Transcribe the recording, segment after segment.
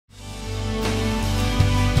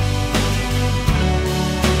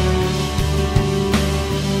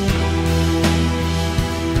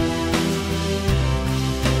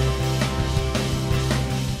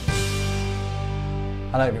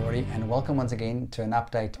Welcome once again to an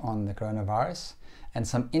update on the coronavirus and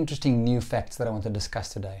some interesting new facts that I want to discuss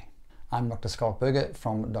today. I'm Dr. Schalk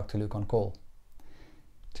from DrLuke on Call.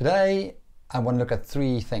 Today I want to look at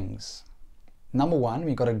three things. Number one,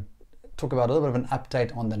 we've got to talk about a little bit of an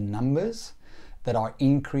update on the numbers that are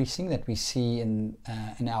increasing that we see in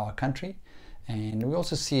our country, and we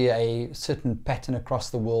also see a certain pattern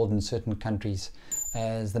across the world in certain countries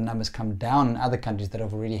as the numbers come down in other countries that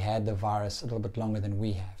have already had the virus a little bit longer than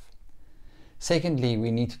we have. Secondly,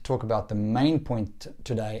 we need to talk about the main point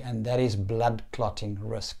today, and that is blood clotting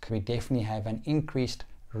risk. We definitely have an increased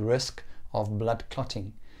risk of blood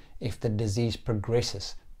clotting if the disease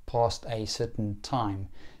progresses past a certain time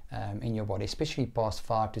in your body, especially past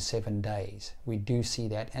 5 to 7 days. We do see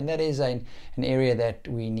that, and that is an area that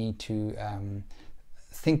we need to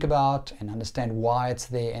think about and understand why it's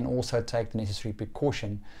there, and also take the necessary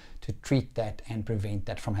precaution to treat that and prevent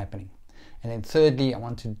that from happening. And then thirdly, I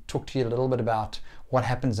want to talk to you a little bit about what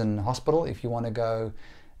happens in the hospital if you want to go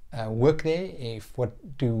work there,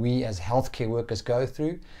 what do we as healthcare workers go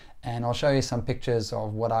through. And I'll show you some pictures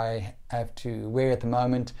of what I have to wear at the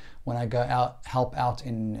moment when I go out, help out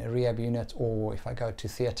in a rehab unit, or if I go to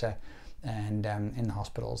theatre and in the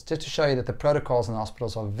hospitals, just to show you that the protocols in the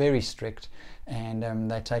hospitals are very strict, and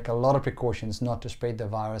they take a lot of precautions not to spread the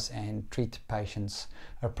virus and treat patients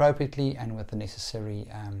appropriately and with the necessary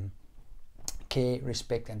care,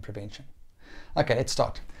 respect and prevention. Okay, let's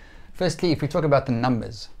start. Firstly, if we talk about the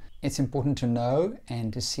numbers, it's important to know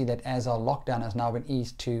and to see that as our lockdown has now been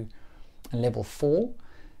eased to level 4,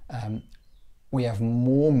 we have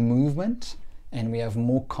more movement and we have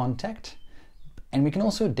more contact, and we can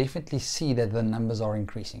also definitely see that the numbers are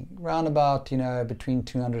increasing around about, between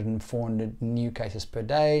 200 and 400 new cases per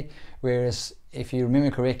day, whereas if you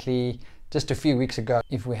remember correctly, just a few weeks ago,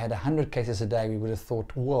 if we had 100 cases a day, we would have thought,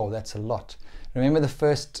 whoa, that's a lot. Remember the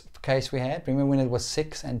first case we had? Remember when it was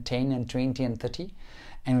 6 and 10 and 20 and 30?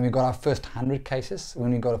 And when we got our first 100 cases,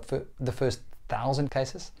 when we got the first 1,000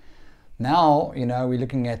 cases? Now, we're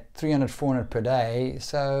looking at 300, 400 per day,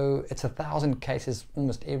 so it's 1,000 cases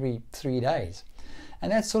almost every 3 days. And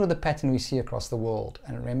that's sort of the pattern we see across the world.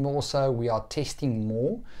 And remember also, we are testing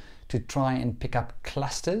more to try and pick up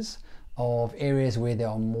clusters of areas where there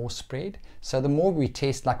are more spread. So the more we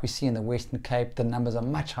test, like we see in the Western Cape, the numbers are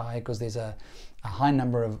much higher because there's a high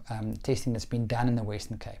number of testing that's been done in the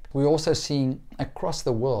Western Cape. We're also seeing across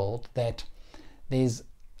the world that there's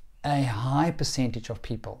a high percentage of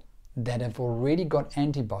people that have already got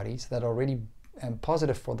antibodies that are already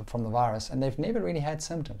positive from the virus, and they've never really had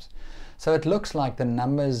symptoms. So it looks like the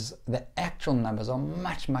numbers, the actual numbers, are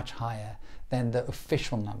much, much higher than the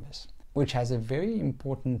official numbers, which has a very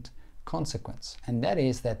important consequence, and that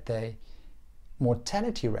is that the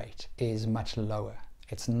mortality rate is much lower.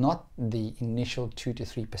 It's not the initial 2 to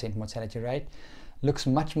 3% mortality rate. Looks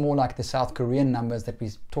much more like the South Korean numbers that we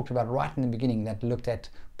talked about right in the beginning, that looked at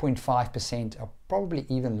 0.5%, or probably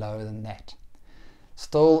even lower than that.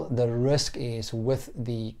 Still, the risk is with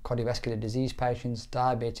the cardiovascular disease patients,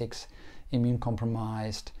 diabetics, immune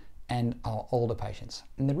compromised, and our older patients.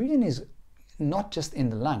 And the reason is not just in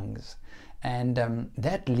the lungs, and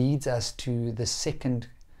that leads us to the second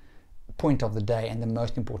point of the day, and the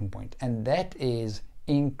most important point, and that is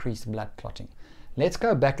increased blood clotting. Let's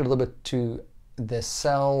go back a little bit to the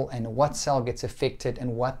cell, and what cell gets affected,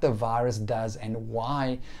 and what the virus does, and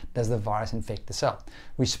why does the virus infect the cell.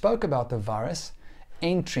 We spoke about the virus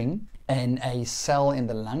entering in a cell in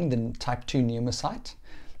the lung, the type 2 pneumocyte.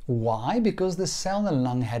 Why? Because the cell in the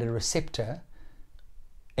lung had a receptor.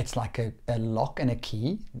 It's like a lock and a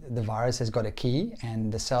key. The virus has got a key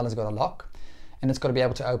and the cell has got a lock, and it's got to be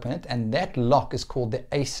able to open it, and that lock is called the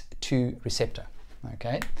ACE2 receptor.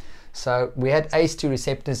 Okay, so we had ACE2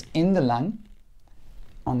 receptors in the lung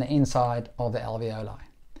on the inside of the alveoli.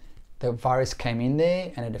 The virus came in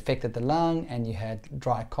there and it affected the lung, and you had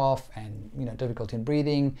dry cough and difficulty in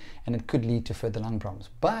breathing, and it could lead to further lung problems.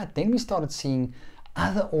 But then we started seeing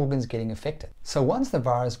other organs getting affected. So once the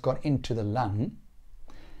virus got into the lung,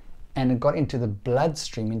 and it got into the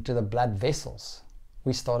bloodstream, into the blood vessels,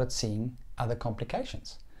 we started seeing other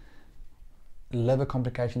complications. Liver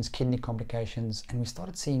complications, kidney complications, and we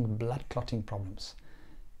started seeing blood clotting problems.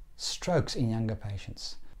 Strokes in younger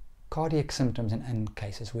patients. Cardiac symptoms in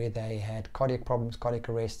cases where they had cardiac problems, cardiac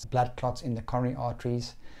arrests, blood clots in the coronary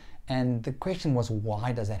arteries. And the question was,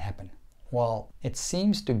 why does that happen? Well, it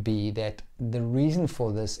seems to be that the reason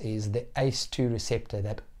for this is the ACE2 receptor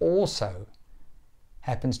that also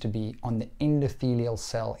happens to be on the endothelial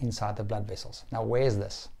cell inside the blood vessels. Now, where's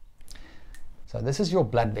this? So this is your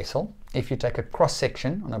blood vessel. If you take a cross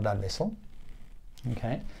section on a blood vessel,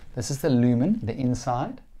 okay, this is the lumen, the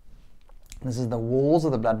inside, This is the walls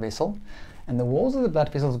of the blood vessel, and the walls of the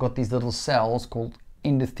blood vessel have got these little cells called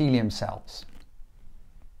endothelium cells.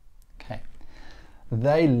 Okay,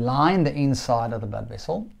 they line the inside of the blood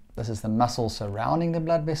vessel. This is the muscle surrounding the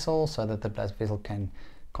blood vessel so that the blood vessel can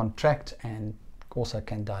contract and also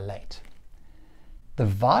can dilate. The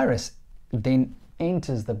virus then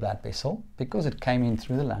enters the blood vessel because it came in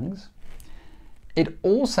through the lungs. It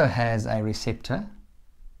also has a receptor,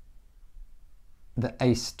 the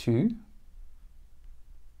ACE2,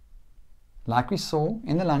 like we saw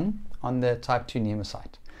in the lung on the type 2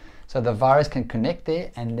 pneumocyte. So the virus can connect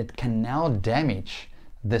there and it can now damage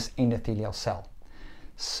this endothelial cell.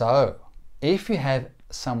 So if you have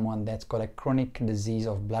someone that's got a chronic disease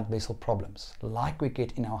of blood vessel problems, like we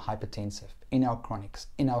get in our hypertensive, in our chronics,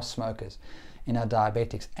 in our smokers, in our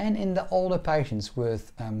diabetics, and in the older patients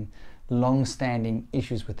with long-standing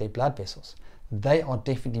issues with their blood vessels, they are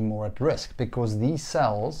definitely more at risk because these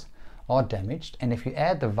cells are damaged, and if you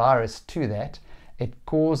add the virus to that, it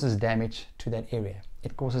causes damage to that area.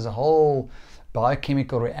 It causes a whole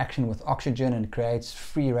biochemical reaction with oxygen and creates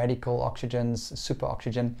free radical oxygens,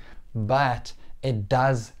 superoxygen, but it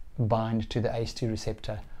does bind to the ACE2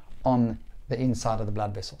 receptor on the inside of the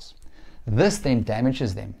blood vessels. This then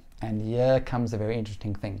damages them, and here comes the very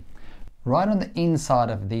interesting thing. Right on the inside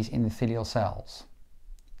of these endothelial cells,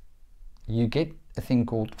 you get a thing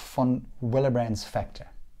called von Willebrand Factor.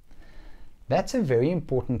 That's a very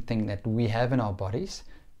important thing that we have in our bodies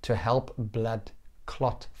to help blood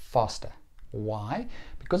clot faster. Why?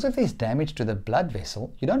 Because if there's damage to the blood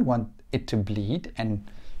vessel, you don't want it to bleed and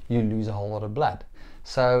you lose a whole lot of blood.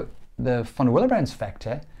 So the von Willebrand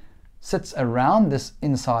Factor sits around this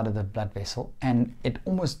inside of the blood vessel and it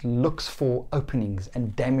almost looks for openings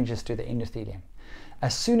and damages to the endothelium.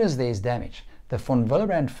 As soon as there's damage, the von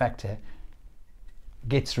Willebrand Factor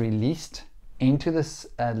gets released into this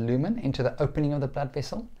lumen, into the opening of the blood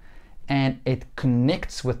vessel, and it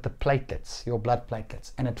connects with the platelets, your blood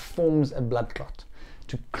platelets, and it forms a blood clot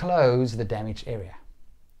to close the damaged area.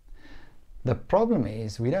 The problem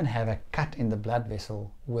is we don't have a cut in the blood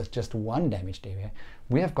vessel with just one damaged area.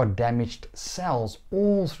 We have got damaged cells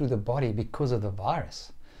all through the body because of the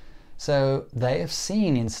virus. So they have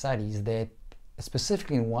seen in studies that,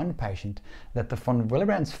 specifically in one patient, that the von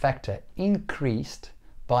Willebrand Factor increased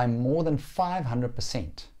by more than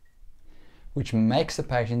 500%, which makes the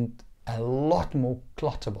patient a lot more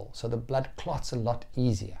clottable. So the blood clots a lot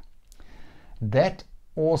easier. That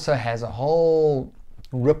also has a whole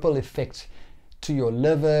ripple effect to your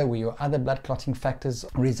liver where your other blood clotting factors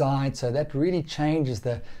reside. So that really changes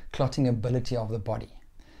the clotting ability of the body.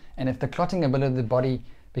 And if the clotting ability of the body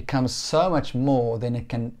becomes so much more, then it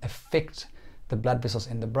can affect the blood vessels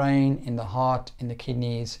in the brain, in the heart, in the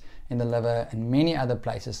kidneys, in the liver, and many other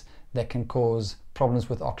places that can cause problems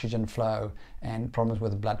with oxygen flow and problems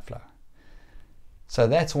with blood flow. So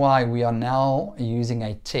that's why we are now using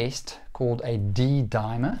a test called a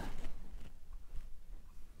D-dimer.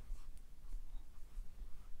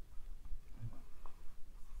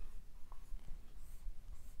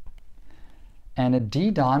 And a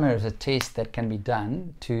D-dimer is a test that can be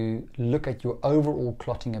done to look at your overall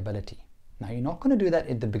clotting ability. Now, you're not going to do that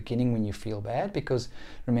at the beginning when you feel bad, because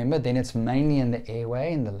remember, then it's mainly in the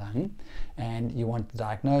airway, in the lung, and you want the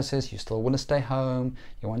diagnosis. You still want to stay home,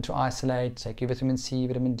 you want to isolate, take your vitamin C,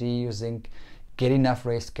 vitamin D, your zinc, get enough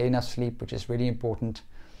rest, get enough sleep, which is really important.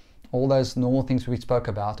 All those normal things we spoke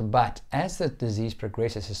about. But as the disease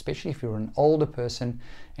progresses, especially if you're an older person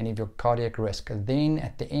and if you're cardiac risk, then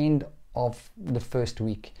at the end of the first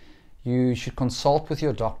week, you should consult with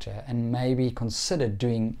your doctor and maybe consider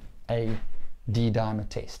doing a D-dimer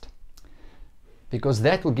test, because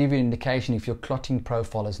that will give you an indication if your clotting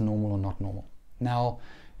profile is normal or not normal. Now,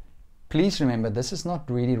 please remember, this is not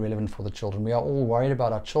really relevant for the children. We are all worried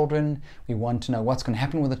about our children. We want to know what's going to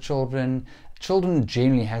happen with the children. Children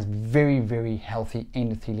generally have very, very healthy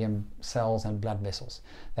endothelium cells and blood vessels.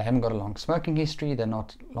 They haven't got a long smoking history. They're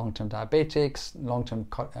not long-term diabetics, long-term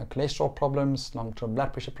cholesterol problems, long-term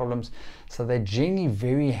blood pressure problems. So they're generally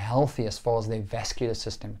very healthy as far as their vascular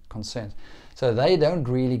system concerns. So they don't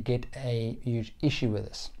really get a huge issue with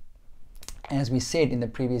this. As we said in the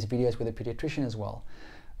previous videos with the pediatrician as well,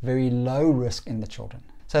 very low risk in the children.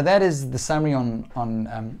 So that is the summary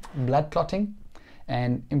on blood clotting.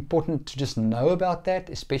 And important to just know about that,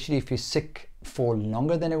 especially if you're sick for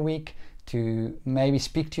longer than a week, to maybe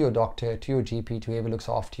speak to your doctor, to your GP, to whoever looks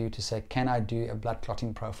after you, to say, can I do a blood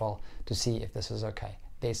clotting profile to see if this is okay?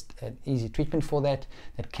 There's an easy treatment for that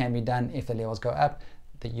that can be done if the levels go up,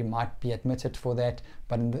 that you might be admitted for that.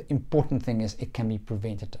 But the important thing is it can be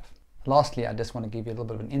preventative. Lastly, I just want to give you a little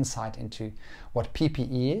bit of an insight into what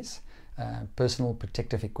PPE is. personal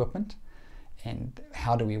protective equipment, and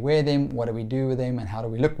how do we wear them, what do we do with them, and how do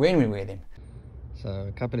we look when we wear them. So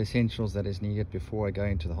a couple of essentials that is needed before I go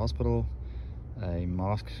into the hospital: a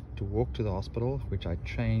mask to walk to the hospital, which I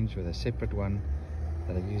change with a separate one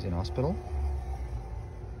that I use in hospital,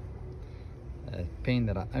 a pen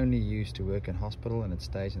that I only use to work in hospital and it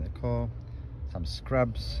stays in the car, some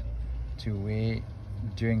scrubs to wear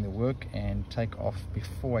during the work and take off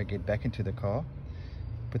before I get back into the car,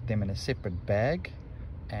 put them in a separate bag,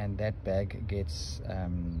 and that bag gets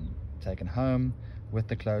taken home with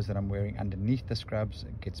the clothes that I'm wearing underneath the scrubs.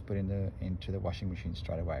 It gets put into the washing machine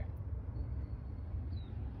straight away.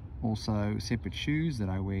 Also separate shoes that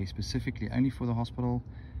I wear specifically only for the hospital,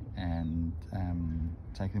 and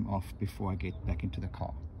take them off before I get back into the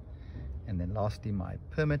car. And then lastly, my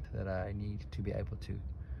permit that I need to be able to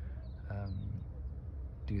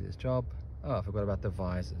do this job. Oh, I forgot about the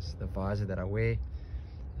visors. The visor that I wear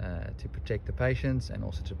to protect the patients and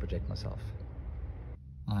also to protect myself.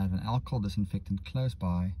 I have an alcohol disinfectant close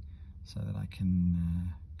by so that I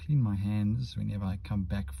can clean my hands whenever I come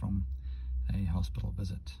back from a hospital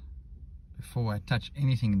visit. Before I touch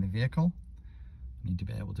anything in the vehicle, I need to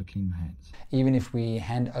be able to clean my hands. Even if we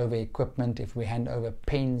hand over equipment, if we hand over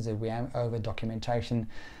pens, if we hand over documentation,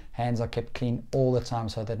 hands are kept clean all the time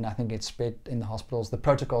so that nothing gets spread in the hospitals. The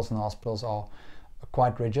protocols in the hospitals are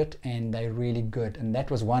quite rigid and they're really good. And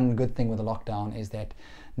that was one good thing with the lockdown, is that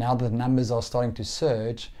now that the numbers are starting to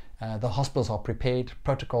surge, the hospitals are prepared,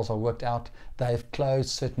 protocols are worked out. They've closed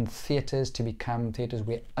certain theatres to become theatres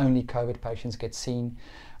where only COVID patients get seen.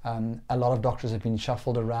 A lot of doctors have been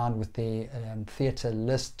shuffled around with their theatre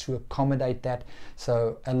list to accommodate that.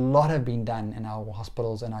 So a lot have been done in our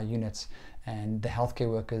hospitals and our units, and the healthcare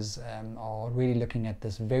workers are really looking at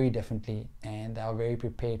this very differently, and they are very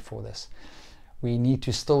prepared for this. We need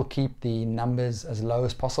to still keep the numbers as low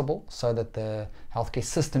as possible so that the healthcare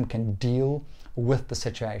system can deal with the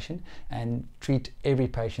situation and treat every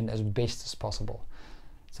patient as best as possible.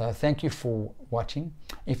 So thank you for watching.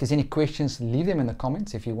 If there's any questions, leave them in the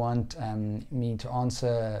comments if you want me to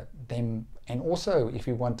answer them, and also if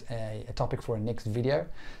you want a topic for a next video.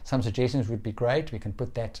 Some suggestions would be great. We can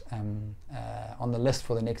put that on the list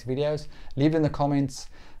for the next videos. Leave in the comments,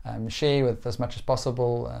 share with as much as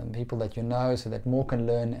possible people that you know, so that more can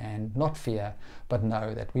learn and not fear, but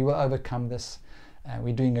know that we will overcome this.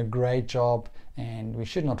 We're doing a great job and we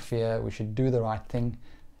should not fear. We should do the right thing.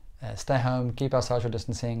 Stay home, keep our social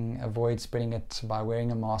distancing, avoid spreading it by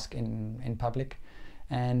wearing a mask in public,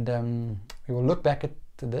 and we will look back at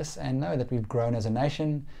this and know that we've grown as a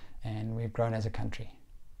nation and we've grown as a country.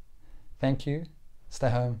 Thank you.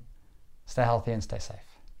 Stay home, stay healthy and stay safe.